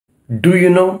Do you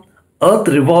know Earth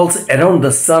revolves around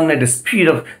the Sun at a speed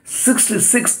of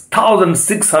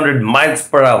 66,600 miles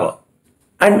per hour,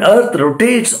 and Earth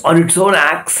rotates on its own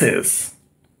axis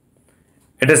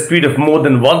at a speed of more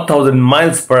than 1,000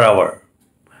 miles per hour.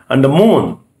 And the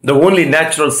Moon, the only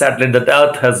natural satellite that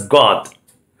Earth has got,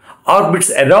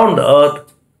 orbits around the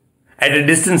Earth at a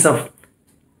distance of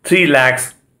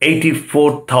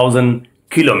 384,000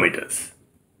 kilometers.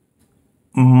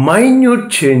 Minute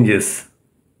changes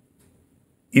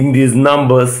in these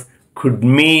numbers could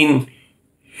mean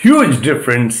huge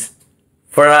difference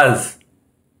for us,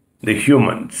 the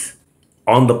humans,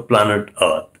 on the planet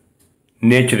Earth.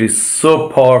 Nature is so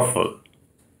powerful.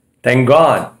 Thank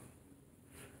God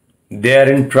they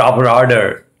are in proper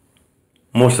order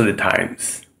most of the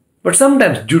times. But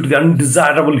sometimes, due to the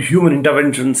undesirable human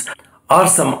interventions or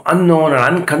some unknown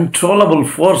and uncontrollable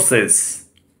forces,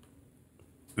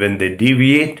 when they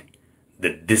deviate,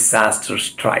 the disaster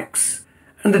strikes.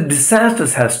 And the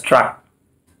disasters have struck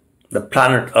the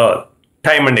planet Earth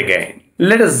time and again.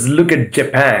 Let us look at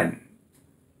Japan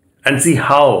and see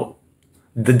how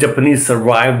the Japanese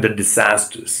survived the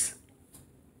disasters.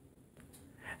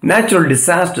 Natural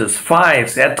disasters,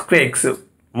 fires, earthquakes,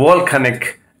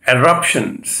 volcanic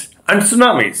eruptions, and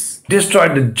tsunamis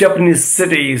destroyed the Japanese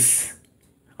cities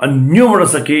on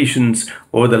numerous occasions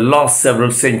over the last several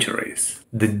centuries.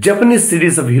 The Japanese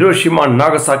cities of Hiroshima and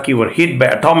Nagasaki were hit by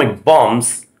atomic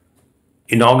bombs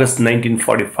in August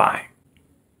 1945.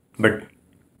 But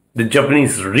the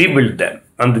Japanese rebuilt them,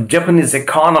 and the Japanese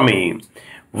economy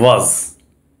was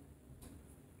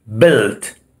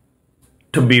built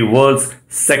to be world's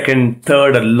second,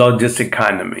 third largest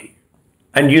economy.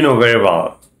 And you know very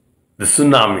well, the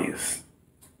tsunamis,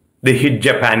 they hit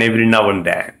Japan every now and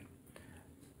then.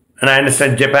 And I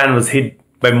understand Japan was hit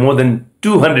by more than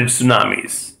 200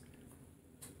 tsunamis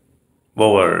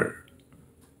over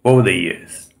the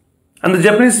years. And the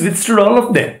Japanese withstood all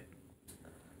of them.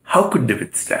 How could they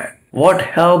withstand? What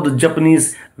helped the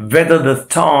Japanese weather the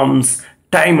storms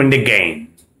time and again?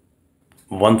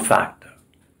 One factor.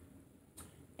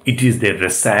 It is their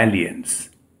resilience,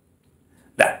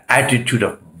 the attitude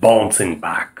of bouncing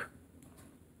back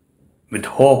with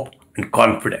hope and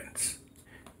confidence.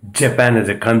 Japan as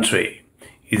a country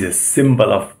is a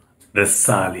symbol of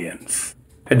resilience.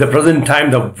 At the present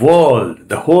time,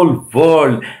 the whole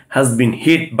world has been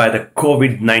hit by the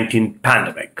COVID-19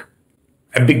 pandemic.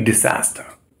 A big disaster.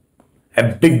 A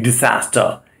big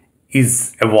disaster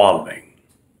is evolving.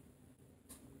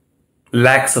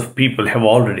 Lakhs of people have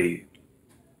already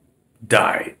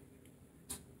died.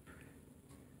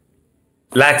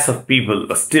 Lakhs of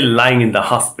people are still lying in the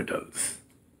hospitals.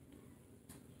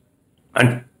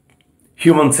 And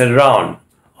humans around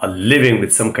are living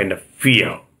with some kind of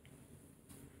fear.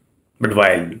 But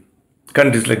while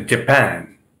countries like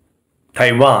Japan,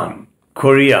 Taiwan,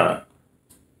 Korea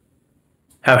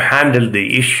have handled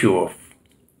the issue of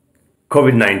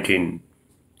COVID-19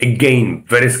 again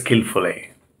very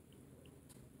skillfully,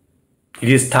 it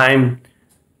is time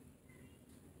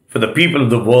for the people of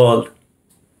the world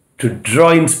to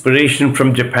draw inspiration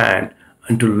from Japan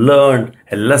and to learn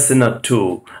a lesson or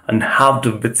two on how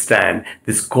to withstand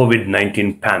this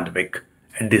COVID-19 pandemic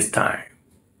at this time.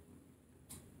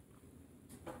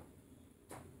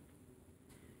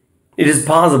 It is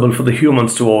possible for the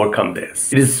humans to overcome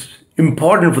this. It is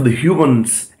important for the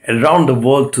humans around the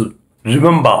world to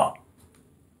remember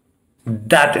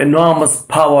that enormous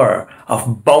power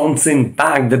of bouncing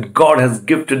back that God has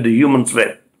gifted the humans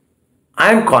with.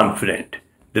 I am confident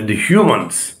that the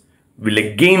humans will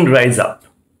again rise up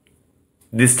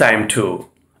this time too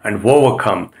and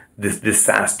overcome this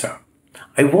disaster.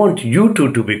 I want you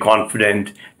two to be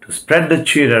confident, to spread the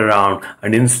cheer around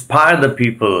and inspire the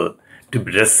people to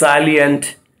be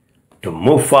resilient, to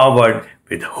move forward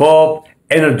with hope,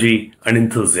 energy and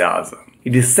enthusiasm.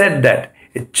 It is said that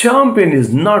a champion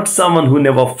is not someone who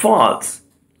never falls,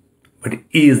 but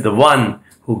he is the one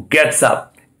who gets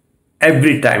up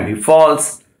every time he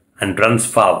falls and runs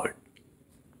forward.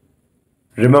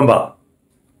 Remember,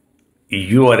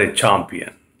 you are a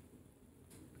champion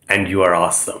and you are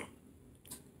awesome.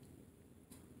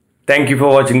 Thank you for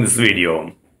watching this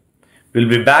video. We'll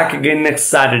be back again next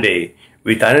Saturday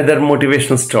with another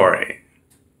motivational story.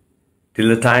 Till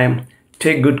the time,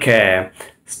 take good care,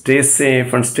 stay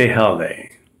safe and stay healthy.